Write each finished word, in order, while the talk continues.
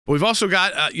We've also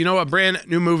got, a brand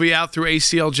new movie out through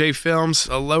ACLJ Films.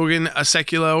 Logan,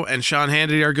 Sekulow, and Sean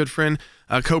Hannity, our good friend,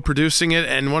 co-producing it.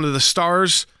 And one of the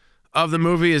stars of the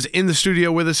movie is in the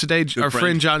studio with us today, our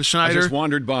friend John Schneider. I just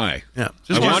wandered by. Yeah.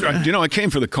 I came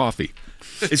for the coffee.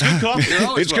 It's good coffee.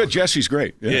 It's good. Jesse's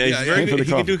great. Yeah, he's very good.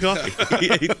 He can do coffee.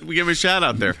 We give him a shout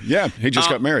out there. Yeah, he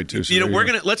just got married too. So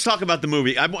let's talk about the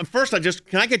movie. First,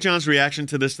 can I get John's reaction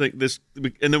to this thing?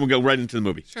 And then we'll go right into the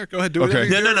movie. Sure, go ahead. Do it.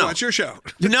 No. It's your show.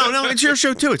 No, it's your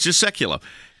show too. It's just Sekulow.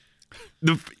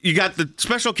 You got the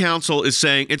special counsel is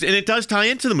saying, and it does tie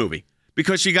into the movie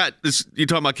because you got this. You're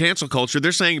talking about cancel culture.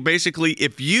 They're saying basically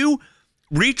if you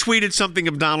retweeted something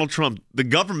of Donald Trump, the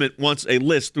government wants a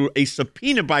list through a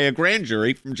subpoena by a grand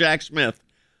jury from Jack Smith.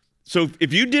 So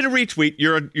if you did a retweet,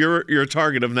 you're a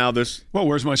target of now this. Well,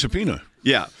 where's my subpoena?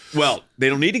 Yeah. Well, they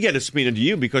don't need to get a subpoena to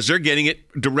you because they're getting it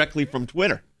directly from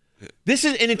Twitter. This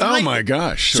is oh my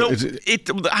gosh. So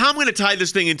how I'm going to tie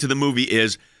this thing into the movie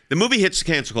is. The movie hits the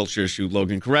cancel culture issue,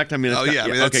 Logan, correct?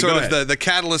 That's sort of the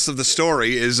catalyst of the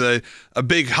story is a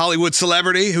big Hollywood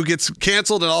celebrity who gets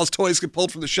canceled and all his toys get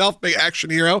pulled from the shelf, big action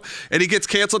hero, and he gets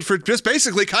canceled for just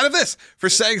basically kind of this, for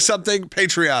saying something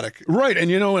patriotic. Right, and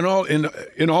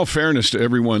in all fairness to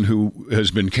everyone who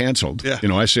has been canceled,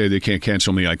 I say they can't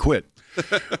cancel me, I quit.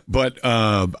 But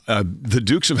the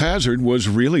Dukes of Hazzard was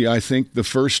really, I think, the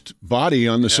first body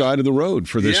on the side of the road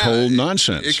for this whole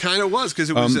nonsense. It kind of was because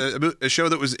it was a show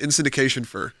that was in syndication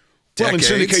for decades.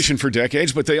 Well, in syndication for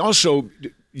decades, but they also,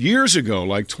 years ago,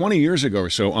 like 20 years ago or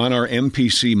so, on our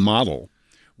MPC model,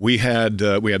 we had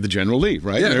the General Lee,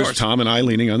 right? Yeah, there's Tom and I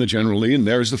leaning on the General Lee, and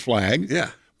there's the flag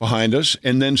behind us.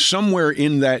 And then somewhere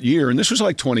in that year, and this was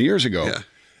like 20 years ago,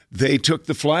 they took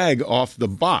the flag off the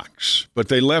box, but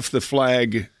they left the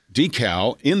flag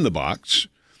decal in the box.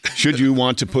 Should you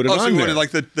want to put it on so you there? wanted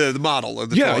like the model or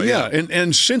the toy. Yeah.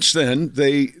 And since then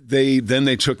they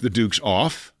took the Dukes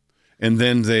off, and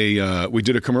then we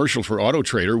did a commercial for Auto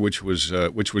Trader, which was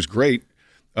great,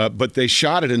 but they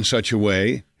shot it in such a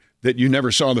way that you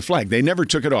never saw the flag. They never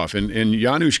took it off. And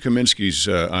Janusz Kaminski's,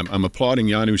 I'm applauding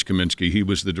Janusz Kaminski. He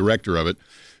was the director of it.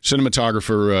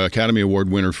 Cinematographer, Academy Award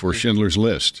winner for Schindler's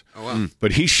List. Oh, wow.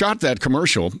 But he shot that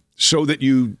commercial so that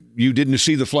you didn't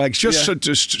see the flags, just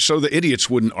so the idiots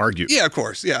wouldn't argue. Yeah, of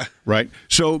course, yeah. Right?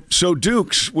 So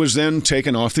Dukes was then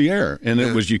taken off the air, and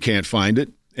it was, you can't find it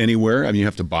anywhere. I mean, you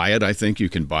have to buy it. I think you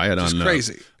can buy it on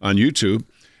YouTube.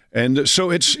 And so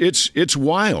it's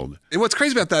wild. And what's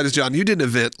crazy about that is, John, you did an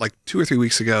event like 2 or 3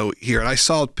 weeks ago here, and I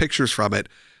saw pictures from it,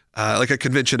 like a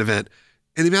convention event.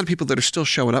 And the amount of people that are still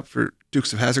showing up for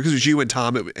Dukes of Hazzard, because it was you and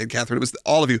Tom and Catherine, it was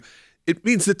all of you. It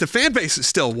means that the fan base is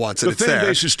still wants it. The fan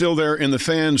base is still there, and the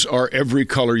fans are every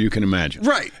color you can imagine.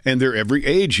 Right. And they're every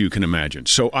age you can imagine.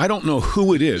 So I don't know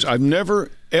who it is. I've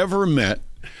never, ever met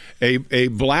a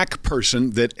black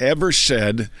person that ever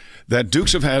said that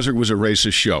Dukes of Hazzard was a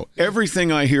racist show.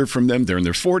 Everything I hear from them, they're in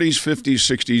their 40s, 50s,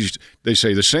 60s. They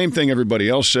say the same thing everybody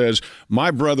else says. My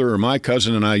brother or my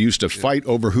cousin and I used to fight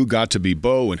over who got to be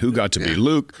Bo and who got to be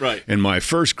Luke. Right. And my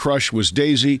first crush was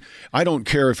Daisy. I don't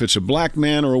care if it's a black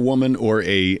man or a woman or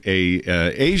a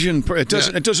Asian. It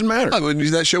doesn't matter. I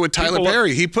mean, that show with Tyler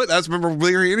Perry, that's a memorable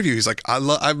interview. He's like,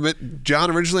 I met John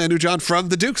originally. I knew John from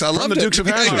the Dukes. I loved the Dukes of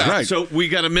Hazzard. Right. So we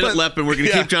got a minute left, and we're going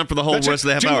to keep John for the whole rest of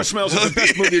the half Jingle hour. Smells is the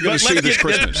best movie you're going to see this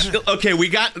Christmas. Okay, we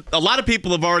got a lot of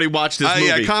people have already watched this movie.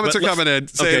 Yeah, comments are coming in.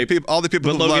 All the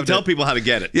people who Logan, loved tell people how to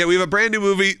get it. Yeah, we have a brand new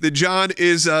movie that John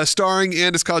is starring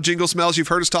in. It's called Jingle Smells. You've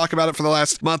heard us talk about it for the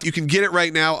last month. You can get it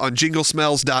right now on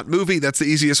jinglesmells.movie. That's the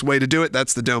easiest way to do it.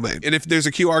 That's the domain. And if there's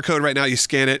a QR code right now, you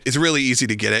scan it. It's really easy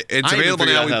to get it. It's available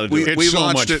now. It's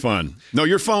so much fun. No,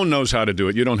 your phone knows how to do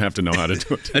it. You don't have to know how to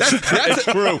do it.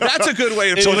 That's a good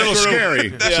way of It's a little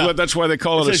scary. Yeah. So that's why they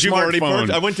call it a smartphone.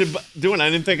 I went to do it. I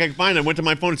didn't think I could find it. I went to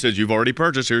my phone. It says, you've already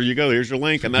purchased. Here you go. Here's your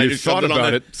link. And I You've just thought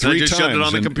about it 3 times. Shoved it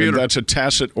on the computer. And that's a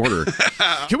tacit order.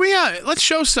 Can we let's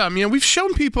show some. We've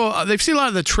shown people, they've seen a lot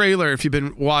of the trailer if you've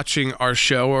been watching our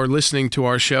show or listening to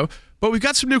our show, but we've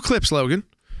got some new clips, Logan.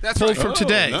 That's pulled from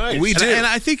today. Nice. We did. And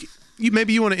I think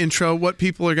maybe you want to intro what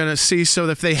people are going to see so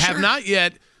that if they have not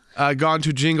yet gone to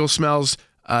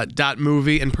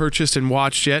jinglesmells.movie and purchased and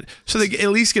watched yet, so they at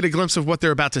least get a glimpse of what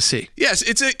they're about to see. Yes,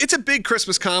 it's a big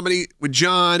Christmas comedy with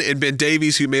John and Ben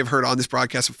Davies, who you may have heard on this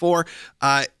broadcast before.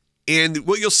 And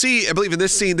what you'll see, I believe in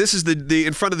this scene, this is the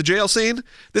in front of the jail scene.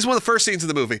 This is one of the first scenes of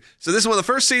the movie. So this is one of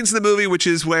the first scenes in the movie, which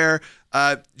is where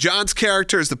John's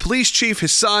character is the police chief,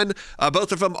 his son.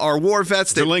 Both of them are war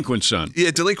vets. Delinquent son. Yeah,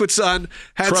 delinquent son.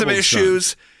 Had some Troubled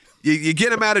issues. You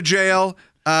get him out of jail.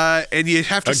 And you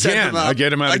have to send him out. I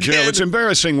get him out of jail. It's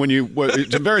embarrassing when you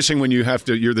have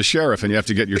to. You're the sheriff and you have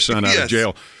to get your son out of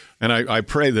jail. And I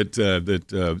pray that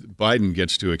Biden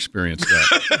gets to experience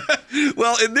that.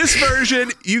 Well, in this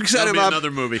version, you set him up.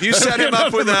 Another movie. You set him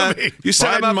up with a. You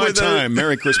set him Biden up my with time.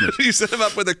 Merry Christmas. You set him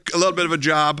up with a little bit of a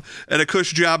job and a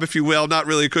cush job, if you will. Not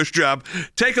really a cush job.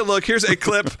 Take a look. Here's a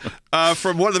clip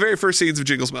from one of the very first scenes of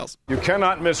Jingle Smells. You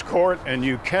cannot miss court, and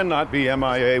you cannot be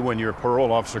MIA when your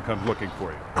parole officer comes looking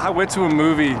for you. I went to a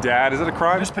movie, Dad. Is it a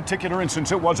crime? In this particular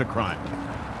instance, it was a crime.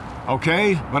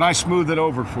 Okay? But I smoothed it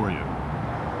over for you.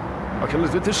 Okay,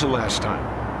 this is the last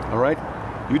time. All right?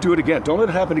 You do it again. Don't let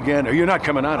it happen again, or you're not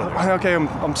coming out of there. Okay,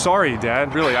 I'm sorry,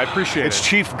 Dad. Really, I appreciate It's it.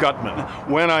 Chief Gutman,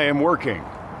 when I am working.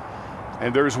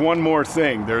 And there's one more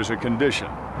thing. There's a condition.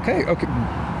 Okay.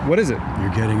 What is it?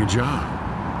 You're getting a job.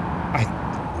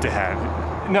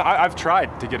 Dad. No, I've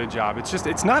tried to get a job.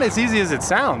 It's not as easy as it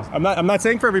sounds. I'm not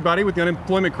saying for everybody with the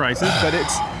unemployment crisis, but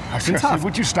it's been tough.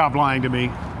 Would you stop lying to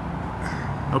me?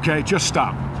 Okay, just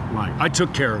stop lying. I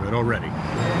took care of it already.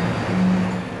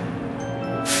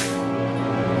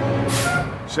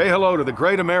 Say hello to the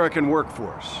great American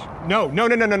workforce. No.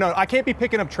 I can't be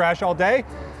picking up trash all day.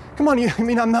 Come on,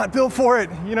 I'm not built for it.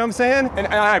 You know what I'm saying? And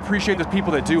I appreciate the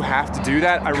people that do have to do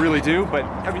that. I really do.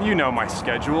 But you know my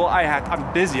schedule.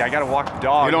 I'm busy. I got to walk the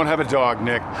dog. You don't have a dog,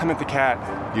 Nick. I meant the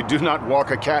cat. You do not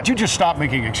walk a cat. You just stop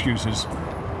making excuses.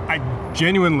 I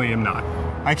genuinely am not.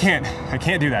 I can't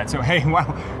do that. So hey,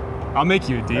 well, I'll make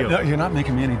you a deal. No, you're not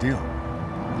making me any deal.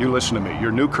 You listen to me.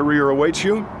 Your new career awaits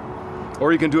you,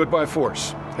 or you can do it by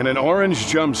force. In an orange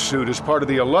jumpsuit as part of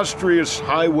the illustrious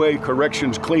Highway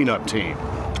Corrections Cleanup Team.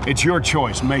 It's your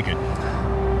choice. Make it.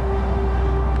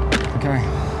 Okay.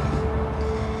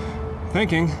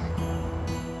 Thinking.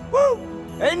 Woo!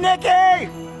 Hey, Nicky!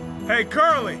 Hey,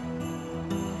 Curly!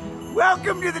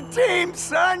 Welcome to the team,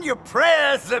 son. Your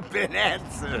prayers have been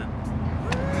answered.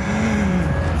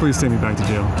 Please take me back to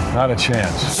jail. Not a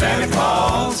chance. Santa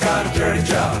Claus got a dirty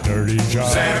job. Dirty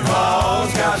job. Santa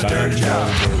Claus got a dirty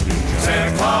job.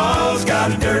 Santa Claus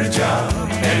got a dirty job,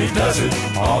 and he does it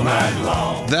all night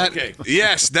long.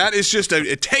 Yes, that is just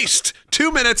a taste.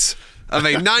 2 minutes of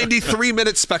a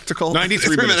 93-minute spectacle.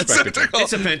 93-minute spectacle.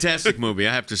 It's a fantastic movie,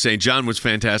 I have to say. John was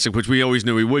fantastic, which we always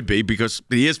knew he would be because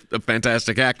he is a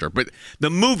fantastic actor. But the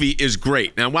movie is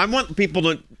great. Now, I want people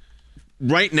to,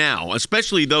 right now,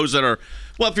 especially those that are,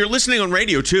 well, if you're listening on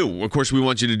radio too, of course we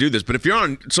want you to do this, but if you're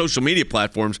on social media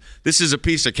platforms, this is a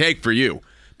piece of cake for you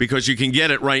because you can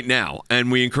get it right now,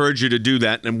 and we encourage you to do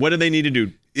that. And what do they need to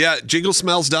do? Yeah,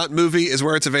 jinglesmells.movie is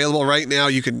where it's available right now.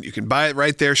 You can buy it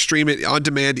right there, stream it on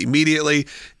demand immediately,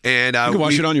 and you can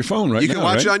watch it on your phone right now. You can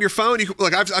watch right? it on your phone.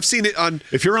 Look, I've seen it on.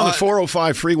 If you're on the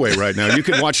 405 freeway right now, you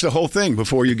can watch the whole thing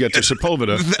before you get to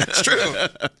Sepulveda. That's true.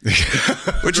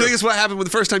 Which I think is what happened when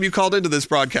the first time you called into this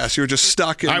broadcast. You were just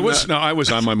stuck. I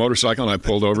was on my motorcycle and I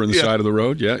pulled over on the side of the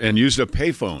road, and used a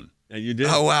payphone. Yeah, you did.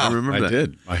 Oh, wow. I remember that. I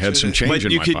did. I had some change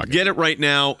in my pocket. But you could get it right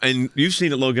now, and you've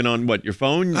seen it, Logan, on what, your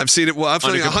phone? I've seen it, I've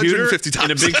seen it 150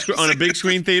 times. On a big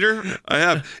screen theater? I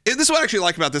have. And this is what I actually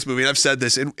like about this movie, and I've said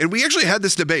this, and we actually had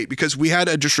this debate because we had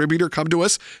a distributor come to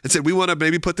us and said, we want to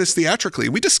maybe put this theatrically.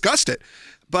 We discussed it.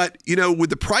 But, with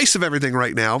the price of everything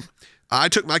right now, I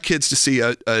took my kids to see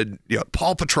a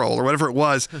Paw Patrol or whatever it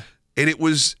was, and it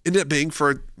ended up being,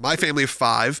 for my family of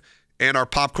 5, and our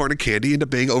popcorn and candy ended up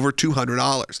being over $200. And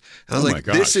I was like,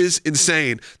 this is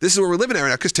insane. This is where we're living at right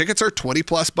now because tickets are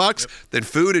 $20+, then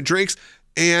food and drinks.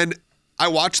 And I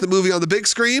watched the movie on the big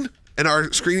screen in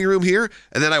our screening room here,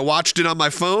 and then I watched it on my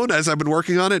phone as I've been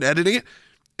working on it, editing it.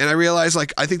 And I realized,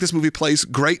 I think this movie plays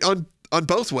great on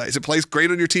both ways. It plays great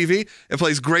on your TV. It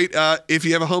plays great if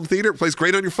you have a home theater. It plays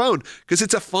great on your phone because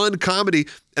it's a fun comedy.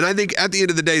 And I think at the end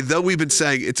of the day, though we've been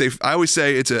saying I always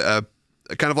say it's a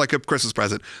kind of like a Christmas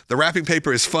present. The wrapping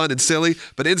paper is fun and silly,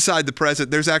 but inside the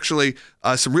present, there's actually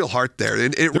some real heart there.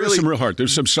 And there's some real heart.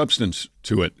 There's some substance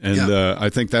to it. And I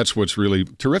think that's what's really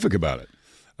terrific about it.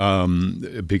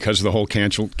 Because of the whole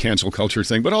cancel culture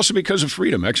thing, but also because of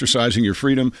freedom, exercising your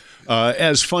freedom.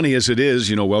 As funny as it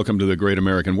is, welcome to the great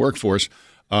American workforce.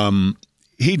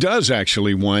 He does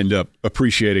actually wind up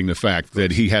appreciating the fact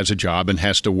that he has a job and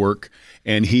has to work,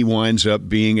 and he winds up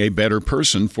being a better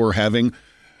person for having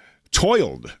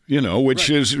toiled, which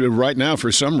is right now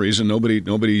for some reason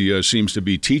nobody seems to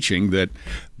be teaching that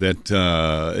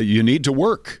you need to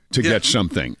work to get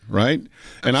something, right?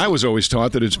 And I was always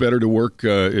taught that it's better to work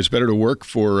for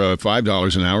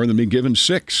 $5 an hour than be given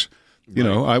 $6. You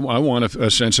know, I want a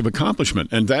sense of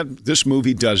accomplishment, and this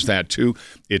movie does that too.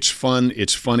 It's fun,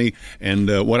 it's funny,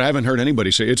 and what I haven't heard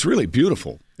anybody say, it's really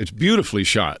beautiful. It's beautifully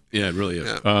shot. Yeah, it really is.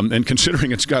 Yeah. And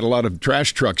considering it's got a lot of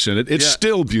trash trucks in it, it's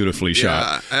still beautifully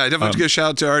shot. I definitely have to give a shout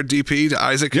out to our DP, to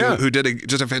Isaac, who did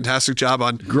just a fantastic job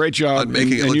on great job on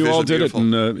making it look and you all did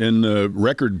beautiful. it in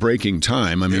record-breaking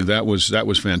time. I mean, that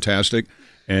was fantastic.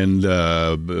 And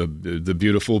the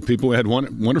beautiful people had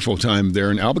wonderful time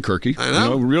there in Albuquerque. I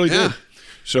know. Really did.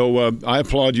 So I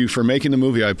applaud you for making the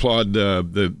movie. I applaud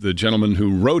the gentleman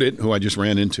who wrote it, who I just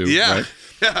ran into. Yeah. Right?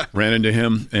 Ran into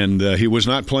him, and he was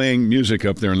not playing music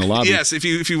up there in the lobby. Yes, if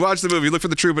you watch the movie, look for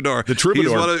the Troubadour. The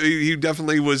Troubadour. He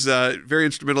definitely was very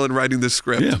instrumental in writing this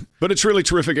script. Yeah, but it's really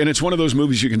terrific, and it's one of those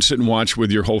movies you can sit and watch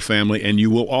with your whole family, and you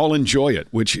will all enjoy it,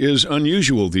 which is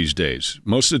unusual these days.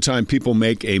 Most of the time, people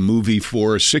make a movie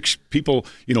for 6 people,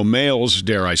 males,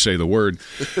 dare I say the word,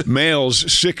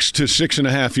 males 6 to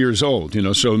 6.5 years old.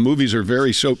 So movies are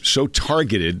very so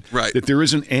targeted that there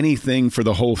isn't anything for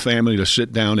the whole family to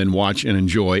sit down and watch and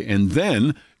enjoy, and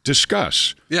then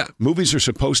discuss. Yeah. Movies are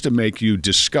supposed to make you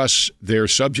discuss their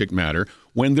subject matter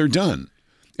when they're done.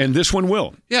 And this one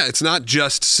will. Yeah, it's not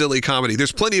just silly comedy.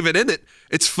 There's plenty of it in it.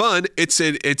 It's fun. It's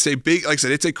a big, like I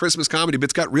said, it's a Christmas comedy, but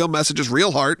it's got real messages,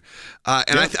 real heart. I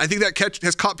think that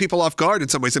has caught people off guard in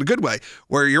some ways, in a good way,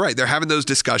 where you're right. They're having those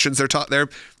discussions. A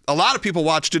lot of people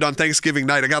watched it on Thanksgiving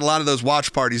night. I got a lot of those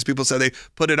watch parties. People said they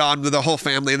put it on with the whole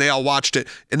family and they all watched it.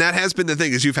 And that has been the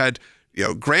thing, is you've had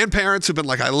grandparents who've been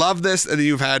like, I love this. And then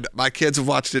you've had my kids have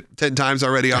watched it 10 times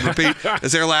already on repeat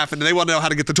as they're laughing and they want to know how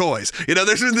to get the toys.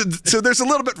 So there's a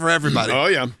little bit for everybody. Oh,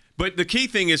 yeah. But the key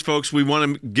thing is, folks, we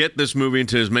want to get this movie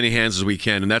into as many hands as we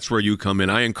can, and that's where you come in.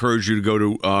 I encourage you to go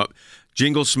to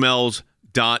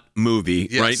jinglesmells.movie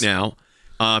right now.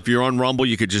 If you're on Rumble,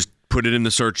 you could just put it in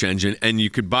the search engine, and you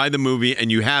could buy the movie,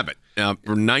 and you have it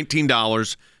for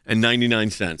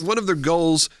 $19.99. One of the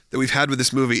goals that we've had with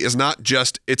this movie is not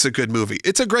just it's a good movie.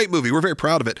 It's a great movie. We're very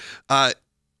proud of it.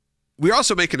 We're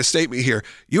also making a statement here.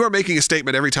 You are making a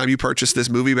statement every time you purchase this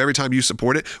movie, every time you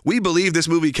support it. We believe this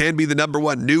movie can be the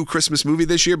number1 new Christmas movie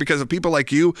this year because of people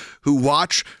like you who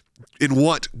watch and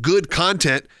want good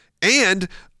content and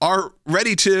are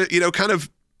ready to,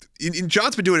 and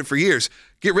John's been doing it for years.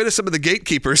 Get rid of some of the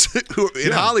gatekeepers who are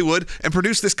in Hollywood and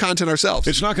produce this content ourselves.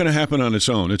 It's not going to happen on its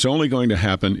own. It's only going to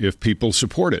happen if people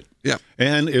support it. Yeah.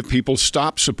 And if people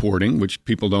stop supporting, which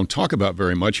people don't talk about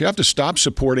very much, you have to stop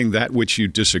supporting that which you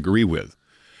disagree with.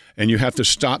 And you have to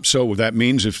stop. So that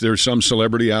means if there's some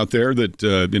celebrity out there that,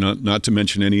 not to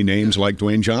mention any names like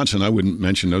Dwayne Johnson, I wouldn't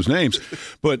mention those names.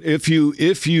 But if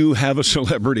you have a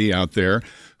celebrity out there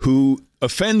who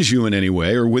offends you in any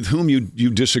way or with whom you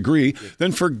disagree,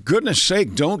 then for goodness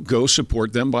sake, don't go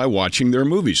support them by watching their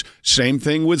movies. Same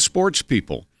thing with sports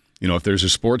people. If there's a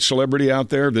sports celebrity out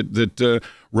there that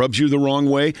rubs you the wrong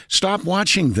way, stop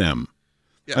watching them.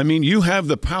 Yeah. I mean, you have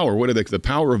the power. What are they? The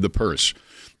power of the purse.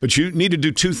 But you need to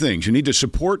do 2 things. You need to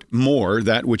support more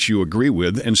that which you agree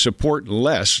with and support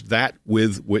less that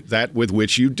with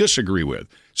which you disagree with.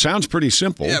 Sounds pretty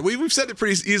simple. Yeah, we've said it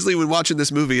pretty easily when watching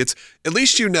this movie. It's at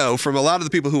least from a lot of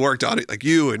the people who worked on it, like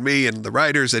you and me and the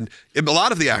writers and a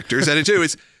lot of the actors and it too,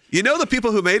 is the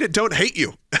people who made it don't hate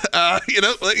you.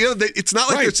 It's not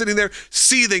like they're sitting there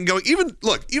seething, going. Even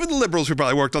the liberals who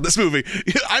probably worked on this movie.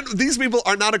 These people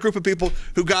are not a group of people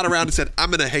who got around and said, "I'm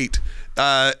going to hate.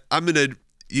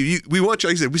 We want you."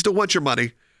 Like I said, we still want your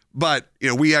money, but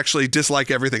we actually dislike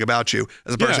everything about you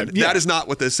as a person. That is not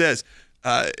what this is.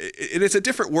 It's a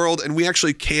different world, and we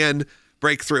actually can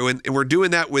break through. And we're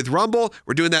doing that with Rumble.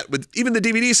 We're doing that with even the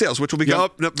DVD sales, which will be going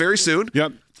up very soon.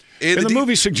 Yep. And the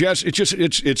movie suggests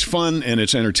it's fun and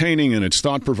it's entertaining and it's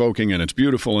thought-provoking and it's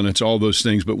beautiful and it's all those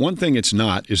things. But one thing it's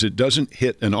not is it doesn't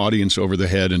hit an audience over the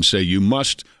head and say, you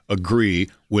must agree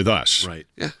with us. Right.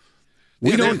 Yeah.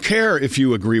 We don't care if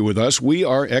you agree with us. We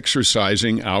are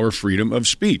exercising our freedom of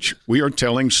speech. We are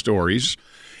telling stories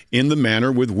in the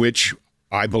manner with which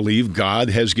I believe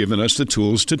God has given us the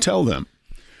tools to tell them.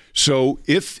 So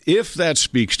if that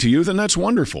speaks to you, then that's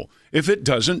wonderful. If it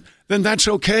doesn't, then that's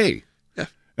okay. Yeah.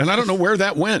 And I don't know where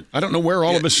that went. I don't know where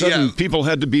all of a sudden people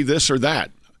had to be this or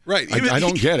that. Right. I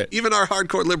don't get it. Even our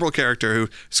hardcore liberal character who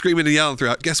screaming and yelling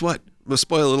throughout, guess what? I'm going to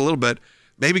spoil it a little bit.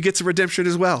 Maybe gets a redemption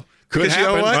as well. Could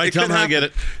happen. You know right, tell them how to get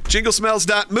it.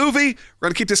 Jinglesmells.movie. We're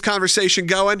going to keep this conversation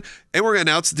going, and we're going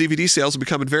to announce the DVD sales will be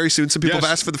coming very soon. Some people have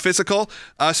asked for the physical.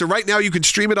 So right now you can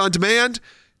stream it on demand,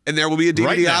 and there will be a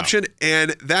DVD option.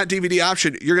 And that DVD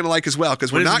option you're going to like as well,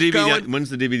 because we're not going. When's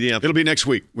the DVD option? It'll be next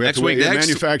week.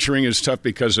 Manufacturing is tough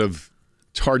because of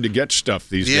hard to get stuff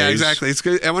these days. Yeah, exactly. It's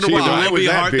good. I wonder See,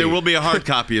 why. There will be a hard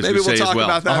copy, as Maybe we we'll say talk as well.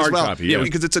 about that A hard as well. copy, yeah.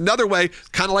 Because it's another way,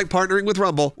 kind of like partnering with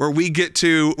Rumble, where we get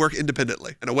to work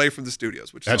independently and away from the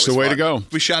studios, which is That's the always way to fun. go.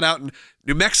 We shot out in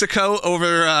New Mexico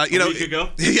over, A week ago?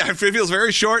 Yeah, it feels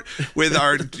very short with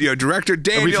our director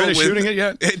Daniel. Have we finished shooting it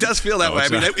yet? It does feel that No, way. I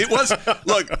it's mean, not. it was.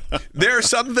 Look, there are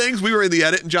some things we were in the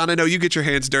edit, and John, I know you get your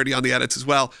hands dirty on the edits as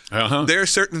well. Uh-huh. There are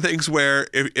certain things where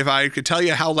if I could tell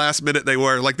you how last minute they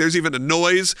were, like there's even a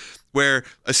noise where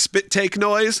a spit take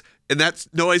noise. And that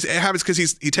noise, it happens because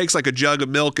he takes like a jug of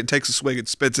milk and takes a swig and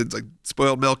spits it. It's like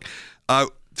spoiled milk. For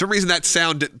some reason, that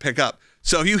sound didn't pick up.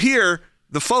 So if you hear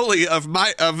the Foley of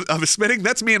a spitting,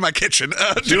 that's me in my kitchen.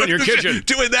 Doing your kitchen.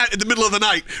 Doing that in the middle of the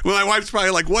night when my wife's probably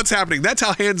like, what's happening? That's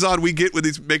how hands-on we get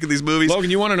with making these movies. Logan,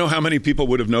 you want to know how many people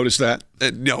would have noticed that?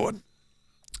 No one.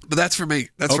 But that's for me.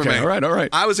 That's for me. All right.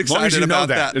 I was As long as excited you know about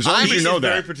that. As long as you know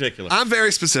Very that. particular. I'm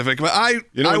very specific, but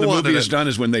You know I when the wanted movie it. is done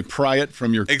is when they pry it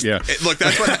from your... Look,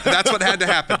 that's what had to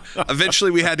happen.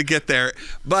 Eventually, we had to get there.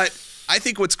 But I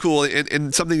think what's cool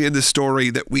and something in this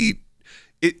story that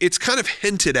it's kind of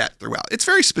hinted at throughout. It's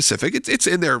very specific. It's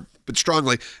in there, but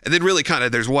strongly. And then really kind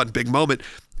of there's one big moment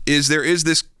is there is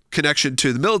this connection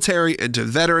to the military and to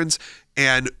veterans.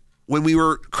 And when we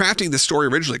were crafting this story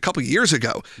originally a couple of years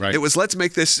ago, Right. it was let's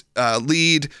make this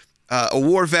lead a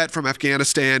war vet from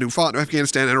Afghanistan who fought in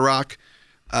Afghanistan and Iraq.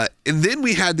 And then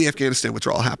we had the Afghanistan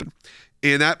withdrawal happen.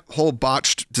 And that whole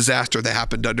botched disaster that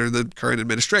happened under the current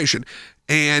administration.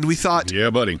 And we thought, Yeah,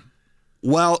 buddy.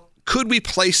 well, could we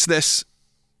place this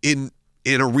in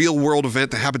a real world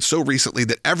event that happened so recently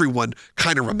that everyone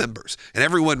kind of remembers, and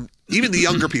everyone, even the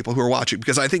younger people who are watching,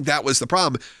 because I think that was the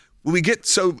problem. When we get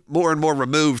so more and more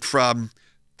removed from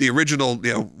the original,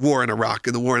 war in Iraq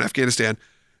and the war in Afghanistan,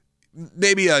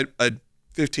 maybe a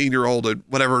 15-year-old or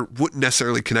whatever wouldn't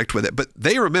necessarily connect with it, but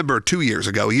they remember 2 years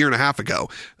ago, a year and a half ago,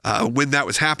 when that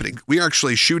was happening. We were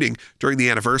actually shooting during the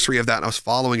anniversary of that, and I was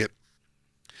following it.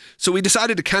 So we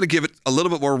decided to kind of give it a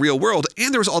little bit more real world.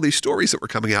 And there was all these stories that were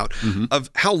coming out of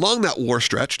how long that war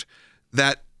stretched,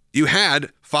 that you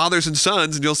had fathers and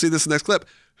sons, and you'll see this in the next clip,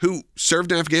 who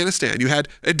served in Afghanistan. You had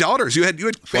daughters. You had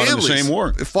families. Fought in the same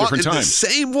war. Fought Different in the times.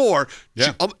 same war,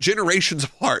 Yeah. generations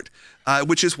apart,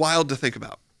 which is wild to think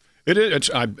about. It is.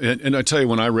 And I tell you,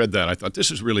 when I read that, I thought,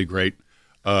 this is really great.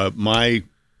 My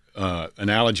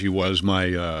analogy was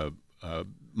my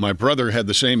brother had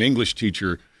the same English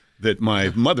teacher that my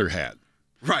mother had.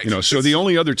 Right. So the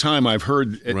only other time I've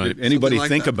heard anybody like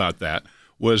think that. about that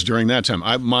was during that time.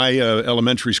 My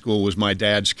elementary school was my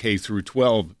dad's K through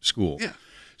 12 school. Yeah.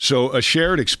 So a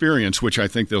shared experience, which I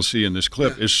think they'll see in this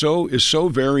clip, is so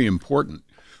very important.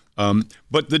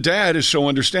 But the dad is so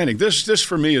understanding. This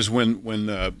for me is when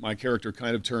my character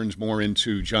kind of turns more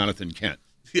into Jonathan Kent.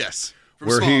 Yes. From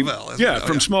Where Smallville.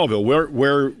 from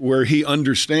Smallville, where he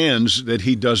understands that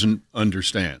he doesn't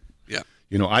understand. Yeah.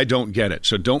 I don't get it.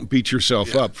 So don't beat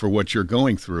yourself up for what you're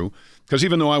going through. Because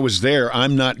even though I was there,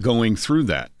 I'm not going through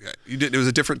that. Yeah. You didn't. It was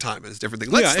a different time. It was a different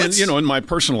thing. Let's, in my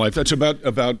personal life, that's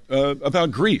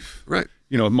about grief. Right.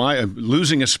 My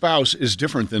losing a spouse is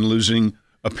different than losing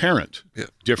a parent. Yeah.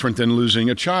 Different than losing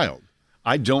a child.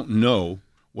 I don't know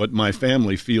what my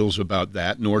family feels about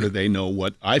that, nor do they know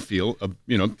what I feel.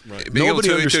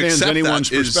 Nobody understands anyone's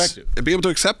perspective. And being able to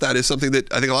accept that is something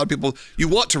that I think a lot of people, you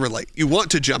want to relate. You want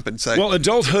to jump and say. Well,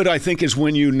 adulthood, I think, is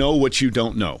when you know what you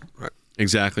don't know. Right.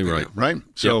 Exactly right. Right?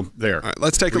 So there. All right,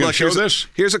 let's take a We're look. gonna show this?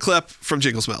 Here's a clip from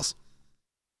Jingle Smells.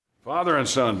 Father and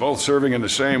son, both serving in the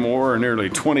same war, nearly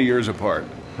 20 years apart.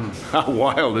 How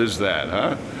wild is that,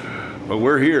 huh? But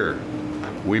we're here.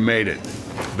 We made it.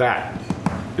 That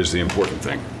is the important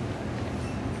thing.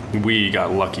 We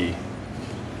got lucky.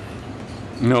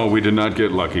 No, we did not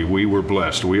get lucky. We were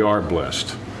blessed. We are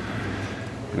blessed.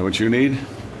 You know what you need?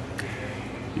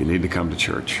 You need to come to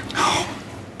church.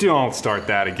 Don't start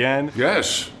that again.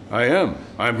 Yes, I am.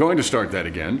 I'm going to start that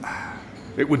again.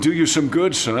 It would do you some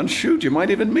good, son. Shoot, you might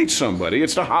even meet somebody.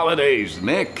 It's the holidays,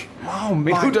 Nick. Oh, I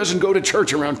mean, who doesn't go to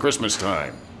church around Christmas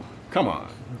time? Come on.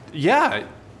 Yeah.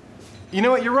 You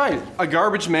know what? You're right. A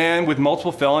garbage man with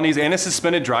multiple felonies and a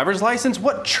suspended driver's license?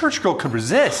 What church girl could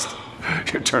resist?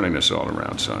 You're turning this all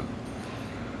around, son.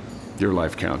 Your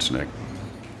life counts, Nick.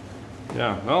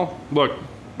 Yeah, well, look,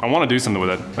 I want to do something with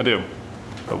it. I do.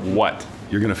 But what?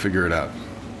 You're going to figure it out.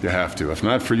 You have to. If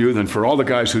not for you, then for all the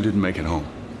guys who didn't make it home.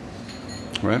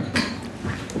 Right?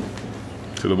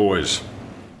 To the boys.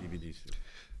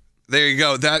 There you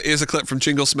go. That is a clip from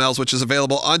Jingle Smells, which is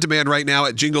available on demand right now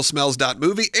at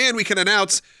jinglesmells.movie. And we can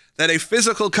announce that a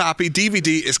physical copy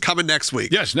DVD is coming next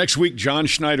week. Yes, next week,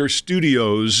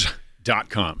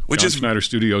 JohnSchneiderStudios.com. Which is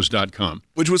JohnSchneiderStudios.com.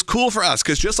 Which was cool for us,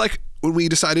 because just like when we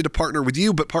decided to partner with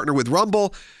you, but partner with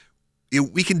Rumble.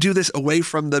 We can do this away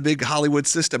from the big Hollywood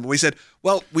system. We said,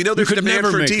 well, we know there's demand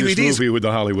for DVDs. This movie with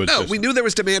the Hollywood system. We knew there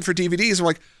was demand for DVDs. And we're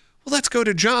like, well, let's go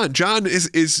to John. John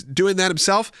is doing that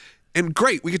himself. And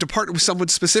great, we get to partner with someone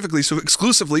specifically. So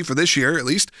exclusively for this year, at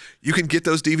least, you can get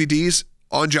those DVDs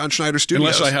on John Schneider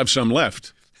Studios. Unless I have some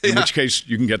left. In which case,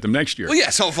 you can get them next year. Well,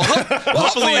 yes. Hopefully you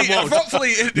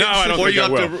won't. No, I don't think I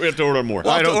will. You have to order more.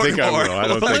 I don't think I will. I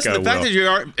don't think I will. The fact that you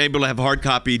are able to have hard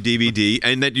copy DVD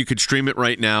and that you could stream it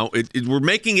right now, we're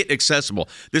making it accessible.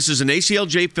 This is an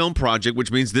ACLJ film project,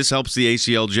 which means this helps the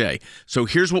ACLJ. So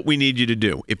here's what we need you to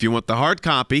do. If you want the hard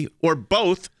copy or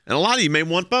both, and a lot of you may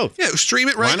want both. Yeah, stream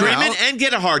it right now. Stream it and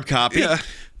get a hard copy. Yeah.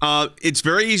 It's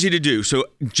very easy to do. So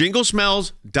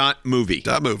jinglesmells.movie.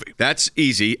 That's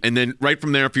easy. And then right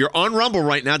from there, if you're on Rumble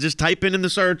right now, just type in the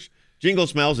search Jingle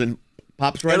Smells and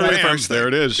pops right up. There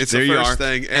it is. It's there the you first are.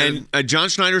 thing. And John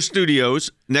Schneider Studios,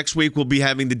 next week we'll be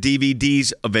having the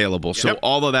DVDs available. So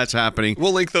all of that's happening.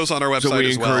 We'll link those on our website as well. So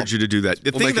we encourage you to do that.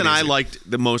 The thing that I liked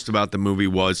the most about the movie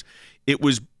was it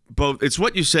was both. It's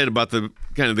what you said about the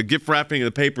kind of the gift wrapping of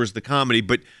the papers, the comedy,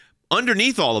 but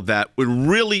underneath all of that were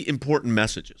really important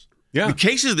messages. Yeah.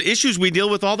 The issues we deal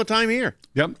with all the time here.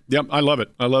 Yep. I love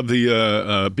it. I love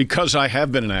the because I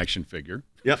have been an action figure.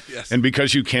 Yep. Yes. And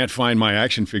because you can't find my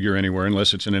action figure anywhere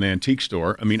unless it's in an antique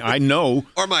store. I mean, I know.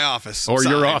 Or my office. Or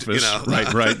your office. You know.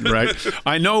 Right.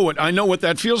 I know what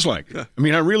that feels like. Yeah. I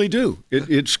mean, I really do.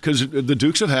 It's because the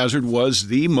Dukes of Hazzard was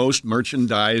the most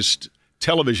merchandised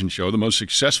television show, the most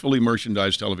successfully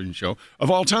merchandised television show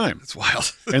of all time. It's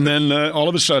wild. And then all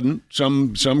of a sudden,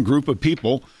 some group of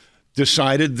people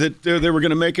decided that they were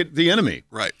going to make it the enemy.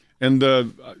 Right. And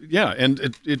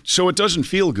so it doesn't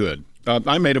feel good.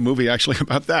 I made a movie actually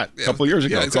about that a couple of years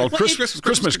ago called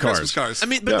Christmas Cars. I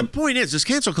mean, but the point is, this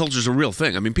cancel culture is a real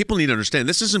thing. I mean, people need to understand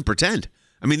this isn't pretend.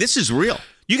 I mean, this is real.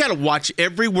 You got to watch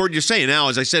every word you say. Now,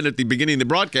 as I said at the beginning of the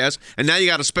broadcast, and now you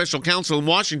got a special counsel in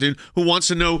Washington who wants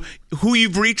to know who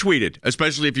you've retweeted,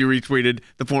 especially if you retweeted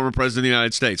the former president of the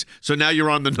United States. So now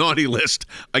you're on the naughty list.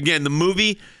 Again, the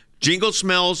movie,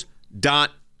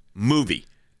 jinglesmells.movie.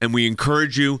 And we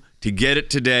encourage you to get it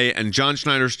today. And John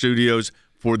Schneider Studios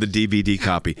for the DVD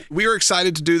copy. We are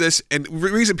excited to do this, and the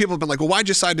reason people have been like, well, why'd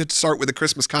you decide to start with a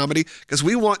Christmas comedy? Because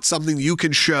we want something you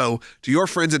can show to your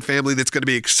friends and family that's going to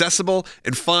be accessible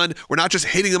and fun. We're not just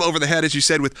hitting them over the head, as you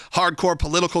said, with hardcore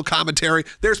political commentary.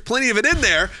 There's plenty of it in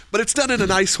there, but it's done in a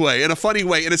nice way, in a funny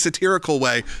way, in a satirical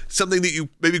way, something that you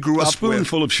maybe grew up with. A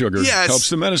spoonful of sugar helps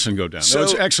the medicine go down. So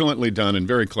it's excellently done and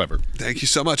very clever. Thank you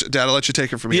so much. Dad, I'll let you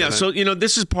take it from here. Yeah, so,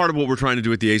 this is part of what we're trying to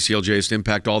do at the ACLJ is to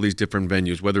impact all these different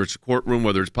venues, whether it's a courtroom,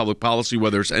 whether it's public policy,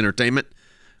 whether it's entertainment.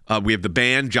 We have the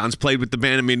band. John's played with the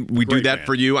band. I mean, we do that band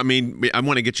for you. I mean, I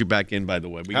want to get you back in, by the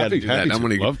way. We got to do that.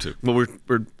 I'd love to. Well, we're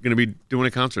going to be doing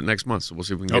a concert next month, so we'll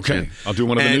see if we can get you in. I'll do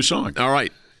one of the new songs. All right.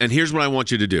 And here's what I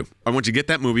want you to do. I want you to get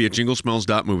that movie at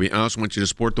jinglesmells.movie. I also want you to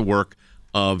support the work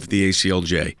of the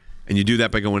ACLJ. And you do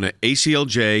that by going to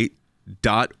aclj.org.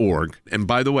 And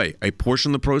by the way, a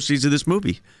portion of the proceeds of this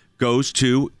movie goes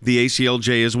to the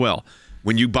ACLJ as well.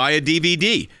 When you buy a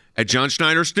DVD at John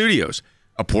Schneider Studios,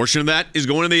 a portion of that is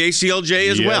going to the ACLJ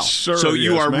as well. Sir. So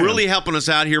you are really helping us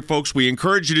out here, folks. We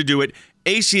encourage you to do it.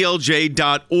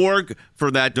 aclj.org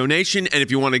for that donation. And if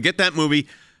you want to get that movie,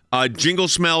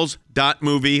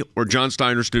 jinglesmells.movie or John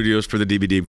Schneider Studios for the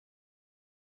DVD.